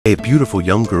A beautiful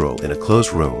young girl in a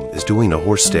closed room is doing a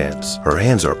horse stance. Her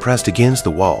hands are pressed against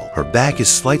the wall. Her back is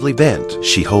slightly bent.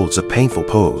 She holds a painful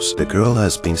pose. The girl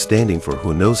has been standing for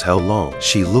who knows how long.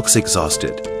 She looks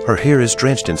exhausted. Her hair is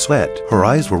drenched in sweat. Her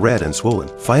eyes were red and swollen.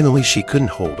 Finally, she couldn't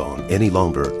hold on any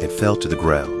longer and fell to the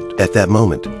ground. At that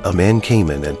moment, a man came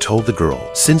in and told the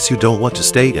girl, "Since you don't want to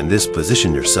stay in this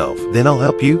position yourself, then I'll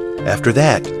help you." After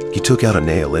that, he took out a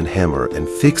nail and hammer and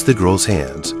fixed the girl's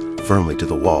hands firmly to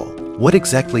the wall. What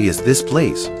exactly is this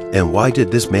place? And why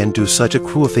did this man do such a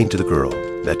cruel thing to the girl?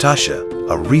 Natasha,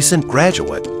 a recent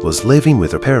graduate, was living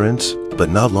with her parents,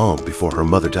 but not long before her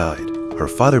mother died. Her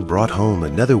father brought home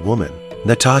another woman.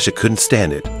 Natasha couldn't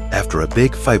stand it. After a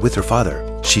big fight with her father,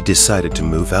 she decided to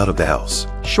move out of the house.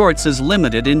 Shorts is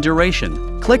limited in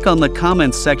duration. Click on the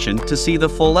comments section to see the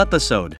full episode.